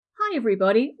Hi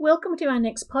everybody, welcome to our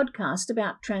next podcast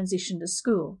about transition to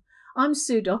school. I'm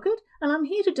Sue Dockett and I'm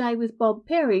here today with Bob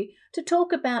Perry to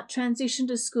talk about transition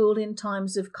to school in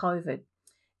times of COVID.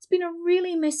 It's been a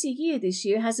really messy year this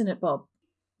year, hasn't it, Bob?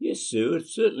 Yes, Sue, it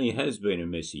certainly has been a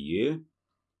messy year.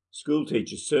 School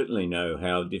teachers certainly know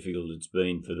how difficult it's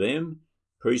been for them,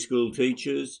 preschool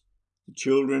teachers, the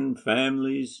children,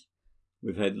 families.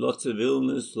 We've had lots of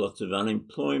illness, lots of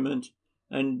unemployment,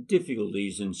 and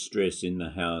difficulties and stress in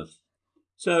the house.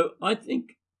 So I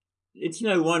think it's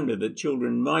no wonder that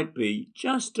children might be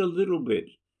just a little bit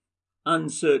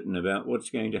uncertain about what's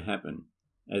going to happen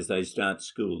as they start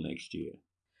school next year.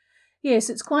 Yes,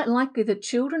 it's quite likely that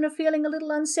children are feeling a little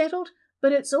unsettled,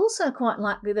 but it's also quite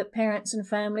likely that parents and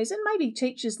families and maybe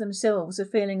teachers themselves are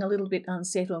feeling a little bit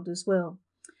unsettled as well.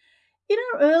 In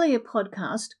our earlier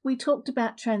podcast, we talked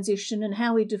about transition and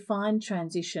how we define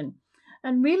transition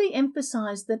and really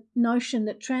emphasised the notion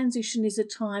that transition is a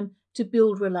time to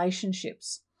build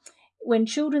relationships. When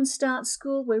children start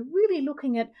school, we're really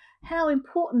looking at how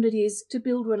important it is to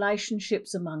build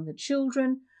relationships among the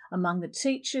children, among the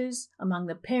teachers, among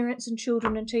the parents and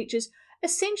children and teachers,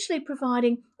 essentially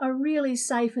providing a really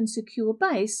safe and secure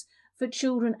base for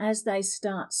children as they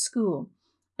start school.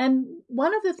 And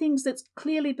one of the things that's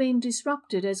clearly been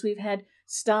disrupted as we've had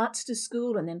starts to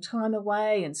school and then time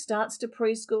away and starts to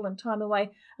preschool and time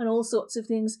away and all sorts of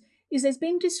things is there's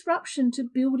been disruption to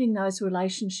building those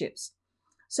relationships.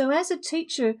 So as a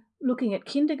teacher looking at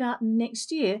kindergarten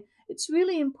next year, it's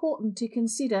really important to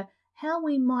consider how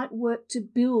we might work to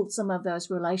build some of those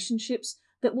relationships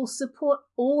that will support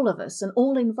all of us and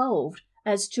all involved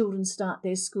as children start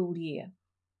their school year.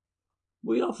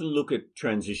 We often look at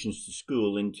transitions to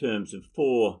school in terms of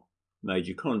four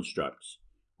major constructs.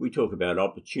 We talk about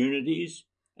opportunities,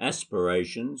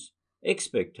 aspirations,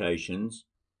 expectations,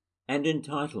 and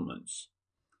entitlements.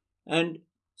 And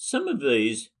some of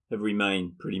these have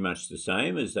remained pretty much the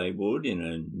same as they would in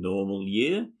a normal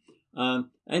year,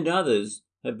 and others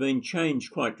have been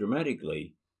changed quite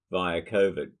dramatically via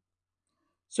COVID.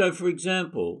 So, for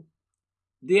example,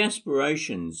 the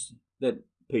aspirations that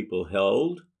people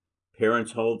hold,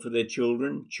 parents hold for their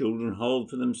children, children hold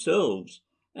for themselves,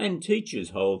 and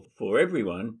teachers hold for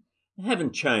everyone,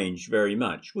 haven't changed very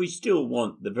much. We still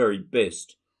want the very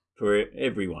best for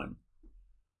everyone.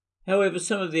 However,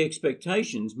 some of the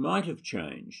expectations might have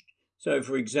changed. So,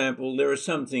 for example, there are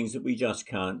some things that we just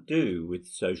can't do with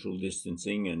social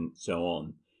distancing and so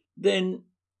on. Then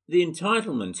the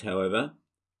entitlements, however,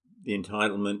 the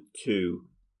entitlement to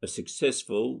a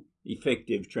successful,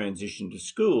 effective transition to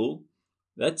school,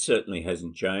 that certainly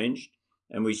hasn't changed,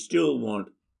 and we still want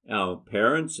our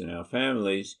parents and our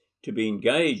families to be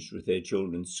engaged with their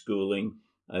children's schooling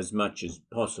as much as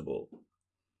possible.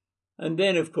 And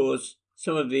then, of course,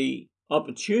 some of the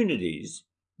opportunities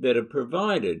that are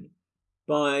provided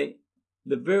by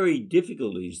the very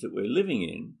difficulties that we're living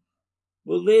in,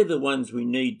 well, they're the ones we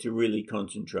need to really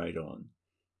concentrate on.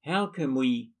 How can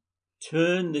we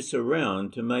turn this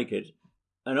around to make it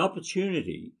an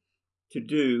opportunity to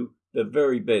do the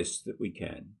very best that we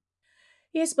can?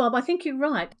 Yes, Bob, I think you're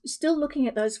right. Still looking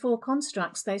at those four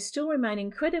constructs, they still remain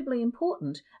incredibly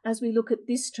important as we look at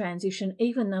this transition,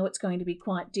 even though it's going to be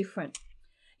quite different.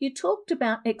 You talked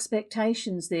about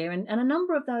expectations there, and a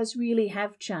number of those really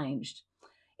have changed.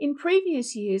 In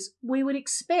previous years, we would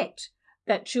expect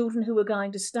that children who were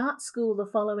going to start school the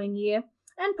following year,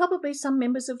 and probably some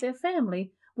members of their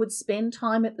family, would spend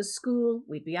time at the school,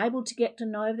 we'd be able to get to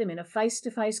know them in a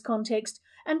face-to-face context,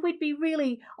 and we'd be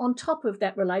really on top of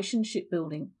that relationship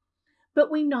building.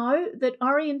 But we know that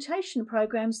orientation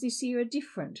programs this year are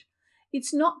different.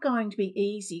 It's not going to be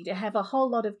easy to have a whole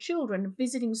lot of children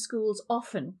visiting schools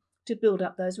often to build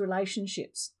up those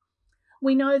relationships.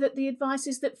 We know that the advice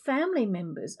is that family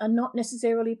members are not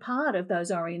necessarily part of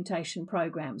those orientation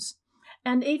programs,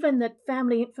 and even that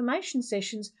family information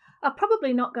sessions are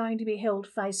probably not going to be held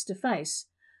face-to-face.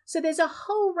 So there's a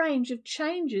whole range of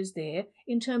changes there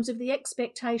in terms of the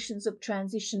expectations of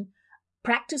transition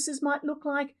practices might look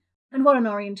like and what an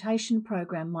orientation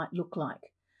program might look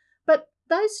like. But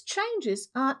those changes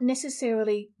aren't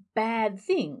necessarily bad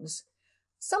things.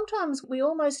 Sometimes we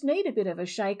almost need a bit of a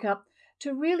shake-up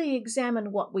to really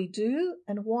examine what we do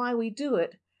and why we do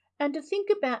it, and to think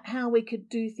about how we could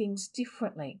do things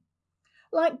differently.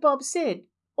 Like Bob said,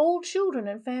 all children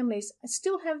and families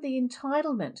still have the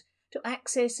entitlement to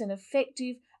access an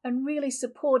effective and really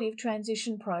supportive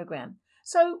transition program.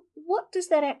 So what does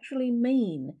that actually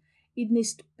mean in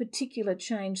this particular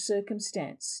change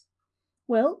circumstance?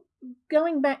 Well,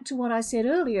 going back to what I said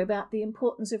earlier about the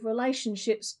importance of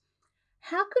relationships,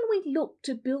 how can we look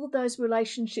to build those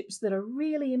relationships that are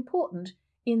really important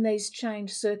in these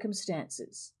changed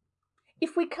circumstances.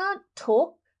 If we can't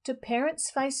talk to parents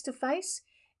face to face,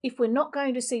 if we're not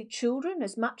going to see children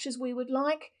as much as we would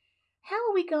like, how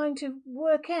are we going to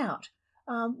work out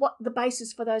what the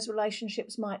basis for those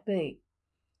relationships might be?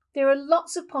 There are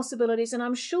lots of possibilities, and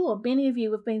I'm sure many of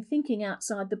you have been thinking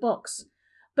outside the box,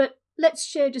 but let's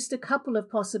share just a couple of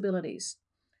possibilities.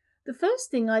 The first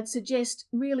thing I'd suggest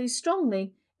really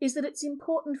strongly is that it's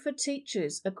important for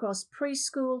teachers across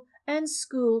preschool and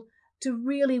school to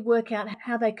really work out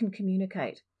how they can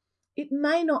communicate. It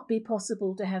may not be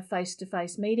possible to have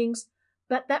face-to-face meetings,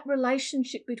 but that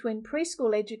relationship between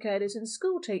preschool educators and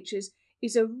school teachers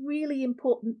is a really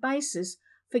important basis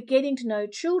for getting to know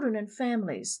children and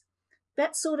families.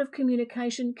 That sort of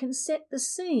communication can set the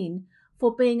scene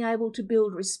for being able to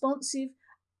build responsive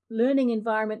learning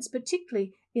environments,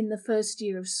 particularly in the first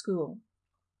year of school.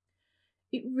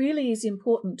 It really is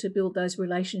important to build those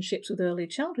relationships with early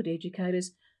childhood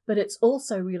educators, but it's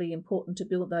also really important to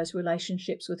build those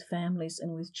relationships with families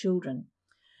and with children.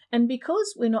 And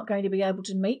because we're not going to be able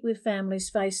to meet with families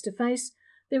face to face,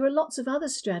 there are lots of other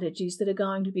strategies that are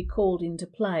going to be called into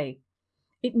play.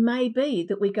 It may be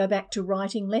that we go back to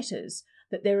writing letters,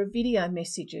 that there are video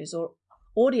messages or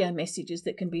audio messages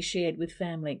that can be shared with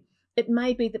family. It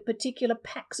may be that particular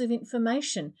packs of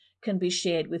information can be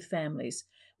shared with families.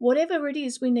 Whatever it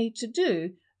is we need to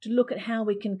do to look at how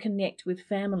we can connect with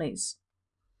families.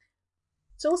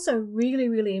 It's also really,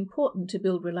 really important to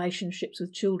build relationships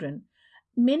with children.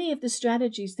 Many of the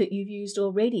strategies that you've used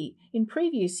already in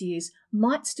previous years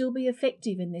might still be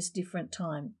effective in this different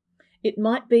time. It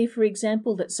might be, for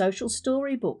example, that social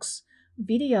storybooks,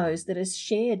 videos that are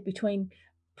shared between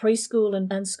preschool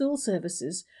and school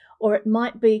services, or it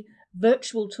might be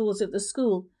virtual tours of the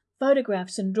school,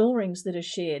 photographs and drawings that are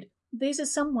shared. These are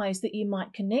some ways that you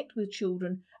might connect with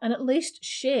children and at least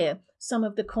share some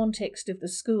of the context of the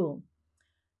school.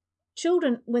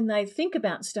 Children, when they think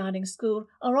about starting school,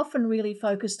 are often really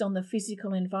focused on the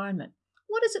physical environment.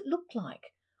 What does it look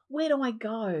like? Where do I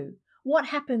go? What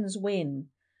happens when?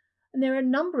 And there are a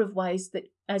number of ways that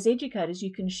as educators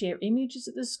you can share images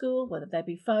of the school, whether they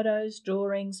be photos,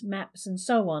 drawings, maps and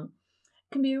so on.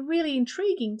 It can be a really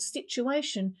intriguing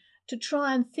situation to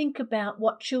try and think about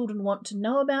what children want to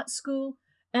know about school,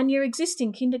 and your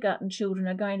existing kindergarten children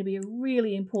are going to be a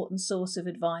really important source of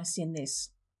advice in this.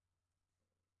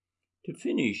 To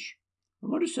finish, I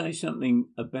want to say something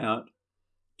about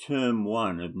term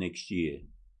 1 of next year.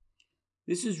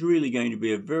 This is really going to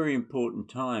be a very important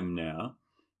time now,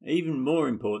 even more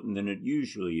important than it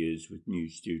usually is with new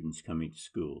students coming to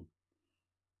school.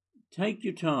 Take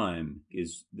your time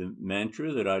is the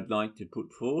mantra that I'd like to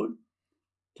put forward.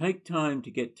 Take time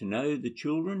to get to know the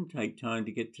children, take time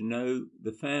to get to know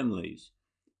the families,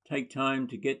 take time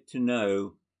to get to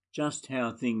know just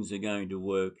how things are going to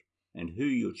work and who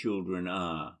your children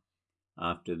are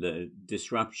after the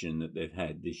disruption that they've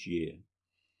had this year.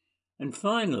 And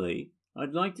finally,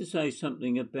 I'd like to say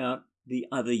something about the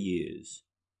other years.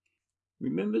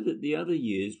 Remember that the other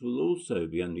years will also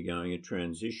be undergoing a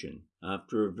transition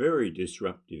after a very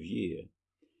disruptive year.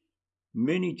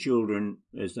 Many children,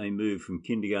 as they move from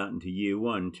kindergarten to year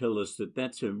 1, tell us that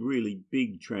that's a really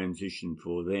big transition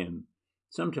for them,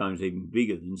 sometimes even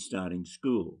bigger than starting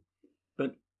school.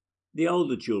 But the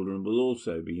older children will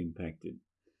also be impacted.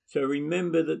 So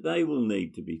remember that they will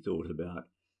need to be thought about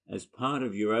as part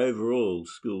of your overall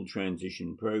school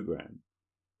transition program.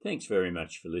 Thanks very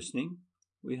much for listening.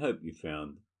 We hope you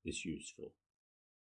found this useful.